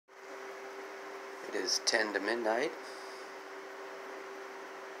It is 10 to midnight,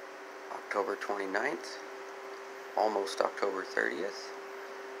 October 29th, almost October 30th.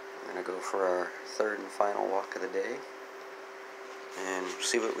 I'm going to go for our third and final walk of the day and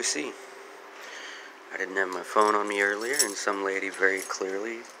see what we see. I didn't have my phone on me earlier, and some lady very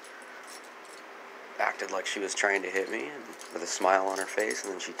clearly acted like she was trying to hit me, and with a smile on her face,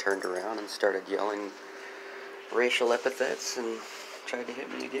 and then she turned around and started yelling racial epithets and tried to hit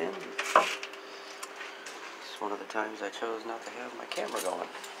me again. It's one of the times I chose not to have my camera going.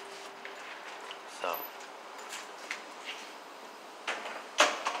 So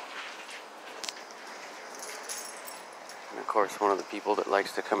and of course, one of the people that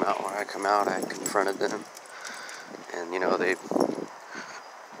likes to come out when I come out, I confronted them. And, you know, they,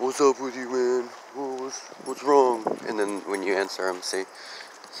 "What's up with you, man? What's wrong?" And then when you answer them, see,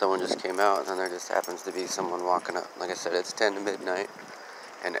 someone just came out, and then there just happens to be someone walking up. Like I said, it's 10 to midnight,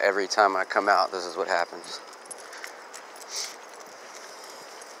 and every time I come out, this is what happens.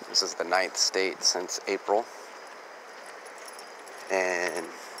 This is the 9th state since April. And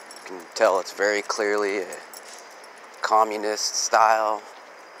you can tell it's very clearly a communist style,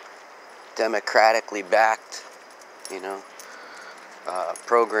 democratically backed,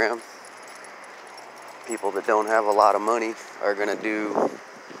 program. People that don't have a lot of money are going to do,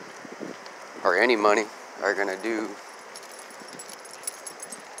 or any money, are going to do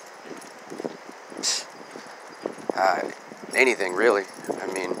anything, really. I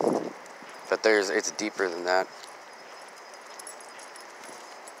mean, but it's deeper than that.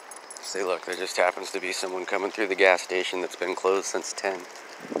 See, look, there just happens to be someone coming through the gas station that's been closed since 10,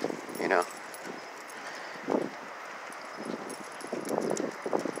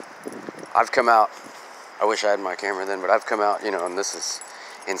 I've come out, I wish I had my camera then, but I've come out, and this is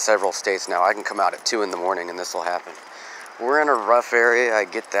in several states now. I can come out at 2 in the morning and this will happen. We're in a rough area, I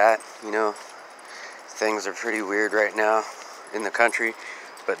get that, Things are pretty weird right now in the country,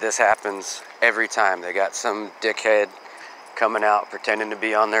 but this happens every time. They got some dickhead coming out, pretending to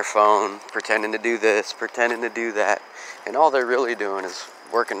be on their phone, pretending to do this, pretending to do that, and all they're really doing is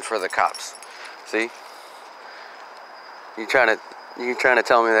working for the cops. See? You trying to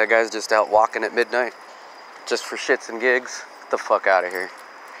tell me that guy's just out walking at midnight just for shits and gigs? Get the fuck out of here.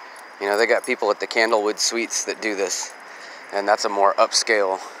 They got people at the Candlewood Suites that do this, and that's a more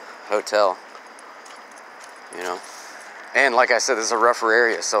upscale hotel. And like I said, this is a rougher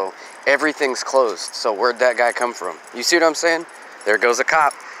area, so everything's closed. So where'd that guy come from? You see what I'm saying? There goes a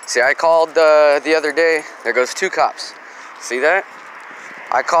cop. See, I called the other day. There goes 2 cops. See that?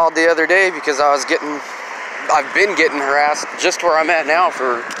 I called the other day because I've been getting harassed just where I'm at now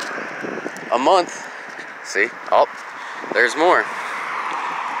for a month. See? Oh, there's more.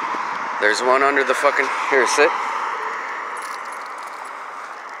 There's one under the fucking, here, sit.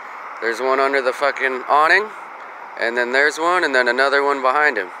 There's one under the fucking awning. And then there's one, and then another one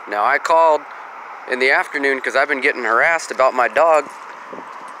behind him. Now, I called in the afternoon because I've been getting harassed about my dog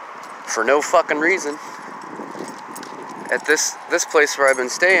for no fucking reason at this place where I've been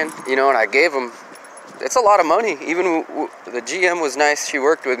staying, and I gave them, it's a lot of money. Even the GM was nice. She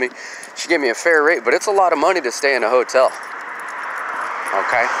worked with me. She gave me a fair rate, but it's a lot of money to stay in a hotel.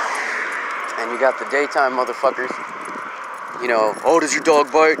 Okay? And you got the daytime motherfuckers. "Oh, does your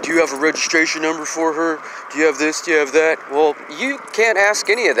dog bite? Do you have a registration number for her? Do you have this? Do you have that?" Well, you can't ask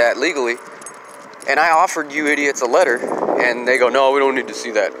any of that legally. And I offered you idiots a letter, and they go, "No, we don't need to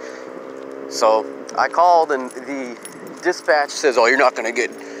see that." So I called, and the dispatch says, "Oh, you're not gonna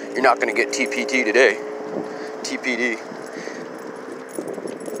get TPT today, TPD."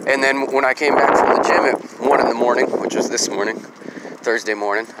 And then when I came back from the gym at 1 in the morning, which was this morning, Thursday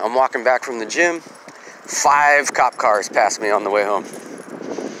morning, I'm walking back from the gym. 5 cop cars passed me on the way home.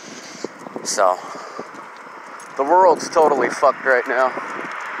 So, the world's totally fucked right now.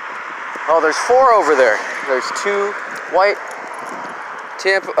 Oh, there's 4 over there. There's 2 white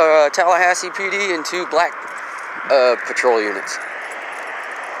Tallahassee PD and 2 black patrol units.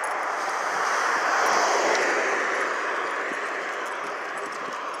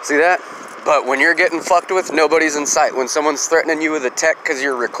 See that? But when you're getting fucked with, nobody's in sight. When someone's threatening you with a tech because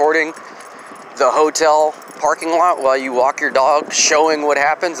you're recording the hotel parking lot while you walk your dog, showing what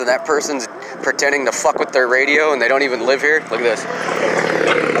happens, and that person's pretending to fuck with their radio and they don't even live here. Look at this.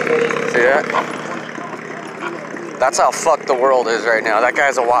 See that? That's how fucked the world is right now. That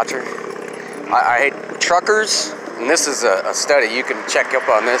guy's a watcher. I hate truckers, and this is a study. You can check up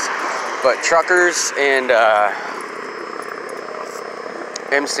on this. But truckers and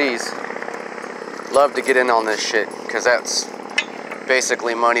MCs love to get in on this shit because that's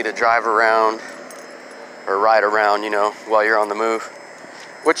basically money to drive around or ride around, while you're on the move.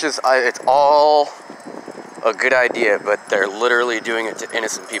 Which is, it's all a good idea, but they're literally doing it to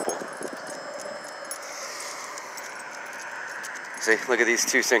innocent people. See, look at these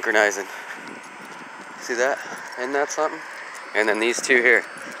two synchronizing. See that? Isn't that something? And then these two here.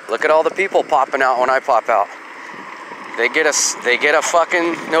 Look at all the people popping out when I pop out. They get a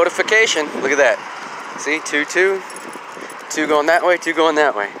fucking notification. Look at that. See, two going that way, two going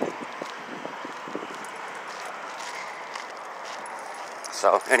that way.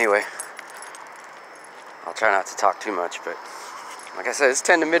 So anyway, I'll try not to talk too much, but like I said, it's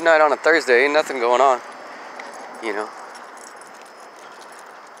 10 to midnight on a Thursday. Ain't nothing going on, you know.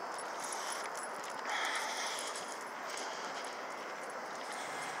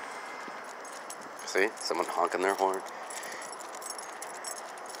 See, someone honking their horn.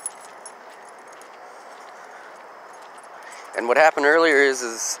 And what happened earlier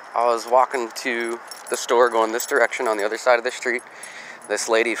is I was walking to the store going this direction on the other side of the street. This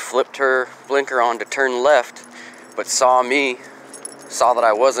lady flipped her blinker on to turn left, but saw that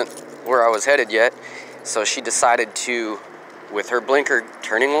I wasn't where I was headed yet. So she decided to, with her blinker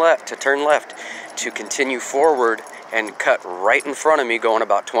turn left, to continue forward and cut right in front of me going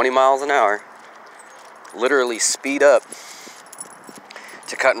about 20 miles an hour. Literally speed up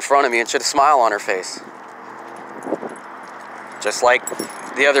to cut in front of me, and she had a smile on her face. Just like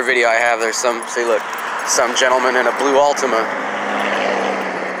the other video I have, there's some gentleman in a blue Altima.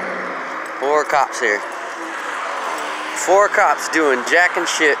 4 cops here. 4 cops doing jack and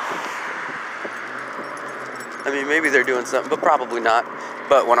shit. I mean, maybe they're doing something, but probably not.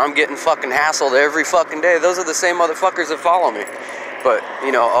 But when I'm getting fucking hassled every fucking day, those are the same motherfuckers that follow me. But,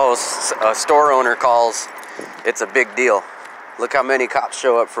 you know, oh, a store owner calls, it's a big deal. Look how many cops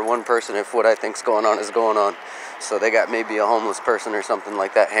show up for one person if what I think's going on is going on. So they got maybe a homeless person or something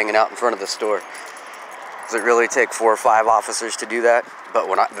like that hanging out in front of the store. Does it really take 4 or 5 officers to do that? But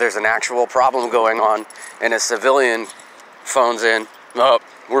when there's an actual problem going on and a civilian phones in, oh,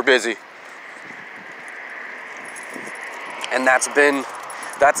 we're busy. And that's been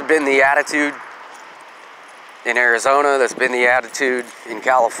the attitude in Arizona. That's been the attitude in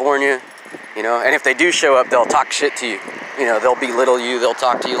California. You know, and if they do show up, they'll talk shit to you. You know, they'll belittle you. They'll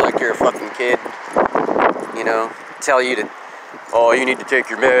talk to you like you're a fucking kid. You know, tell you to, oh, you need to take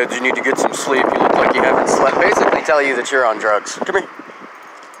your meds. You need to get some sleep. You look like you haven't slept. Basically tell you that you're on drugs. Come here.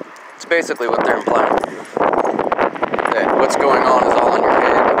 It's basically what they're implying. That what's going on is all in your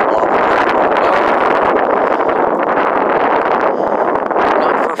head. And blah, blah, blah, blah.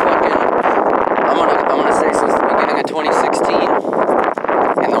 Not for fucking, I'm gonna say since the beginning of 2016,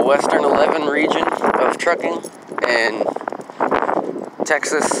 in the Western 11 region of trucking, and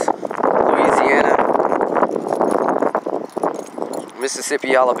Texas, Louisiana,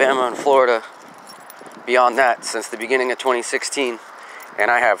 Mississippi, Alabama, and Florida. Beyond that, since the beginning of 2016, and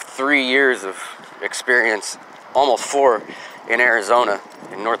I have 3 years of experience, almost 4, in Arizona,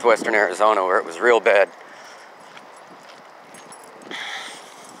 in northwestern Arizona, where it was real bad.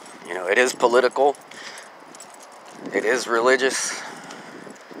 You know, it is political, it is religious,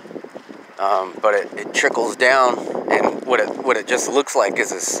 but it trickles down, and what it just looks like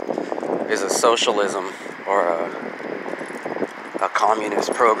is a socialism or a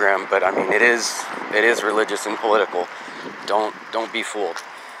communist program. But I mean, it is religious and political. Don't be fooled.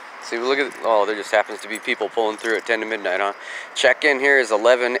 See, look at, oh, there just happens to be people pulling through at 10 to midnight, huh? Check-in here is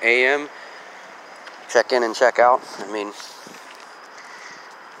 11 a.m. Check-in and check-out. I mean,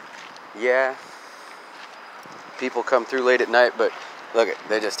 yeah, people come through late at night, but look,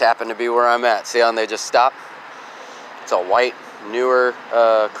 they just happen to be where I'm at. See how they just stop? It's a white, newer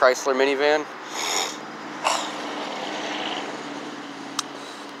Chrysler minivan.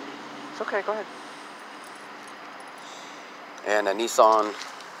 It's okay, go ahead. And a Nissan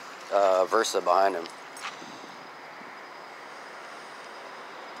Versa behind him.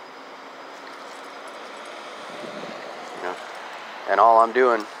 You know, and all I'm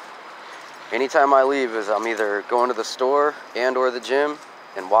doing anytime I leave is I'm either going to the store and or the gym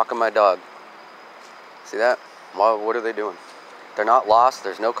and walking my dog. See that? What are they doing? They're not lost.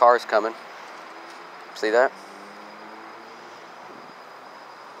 There's no cars coming. See that?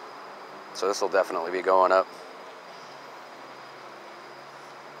 So this will definitely be going up.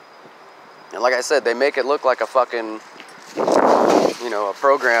 And like I said, they make it look like a fucking, you know, a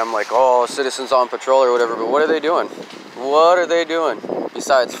program like, oh, Citizens on Patrol or whatever, but what are they doing? What are they doing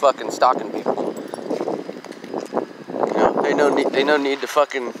besides fucking stalking people? You know, they no need to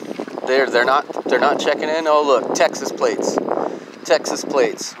fucking, they're not checking in. Oh look, Texas plates. Texas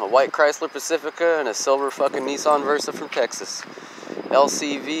plates. A white Chrysler Pacifica and a silver fucking Nissan Versa from Texas.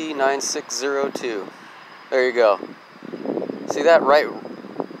 LCV 9602. There you go. See that right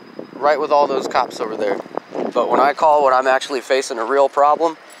right with all those cops over there. But when I call when I'm actually facing a real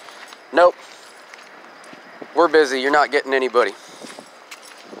problem, nope. We're busy, you're not getting anybody.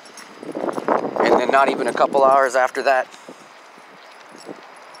 And then not even a couple hours after that,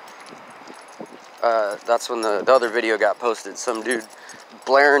 that's when the other video got posted. Some dude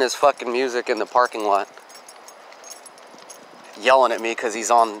blaring his fucking music in the parking lot, yelling at me because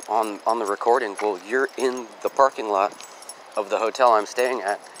he's on the recording. Well, you're in the parking lot of the hotel I'm staying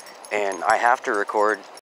at, and I have to record